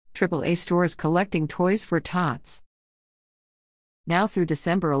AAA stores collecting toys for Tots. Now through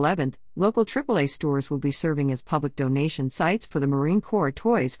December 11th, local AAA stores will be serving as public donation sites for the Marine Corps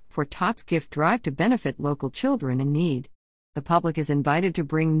Toys for Tots gift drive to benefit local children in need. The public is invited to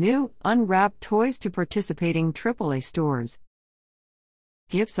bring new, unwrapped toys to participating AAA stores.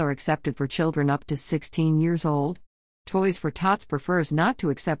 Gifts are accepted for children up to 16 years old. Toys for Tots prefers not to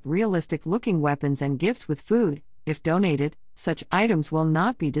accept realistic-looking weapons and gifts with food. If donated, such items will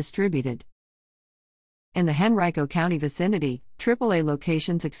not be distributed. In the Henrico County vicinity, AAA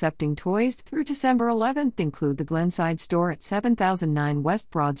locations accepting toys through December 11th include the Glenside store at 7009 West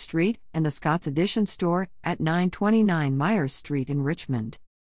Broad Street and the Scott's Addition store at 929 Myers Street in Richmond.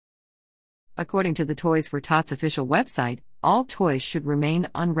 According to the Toys for Tots official website, all toys should remain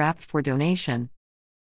unwrapped for donation.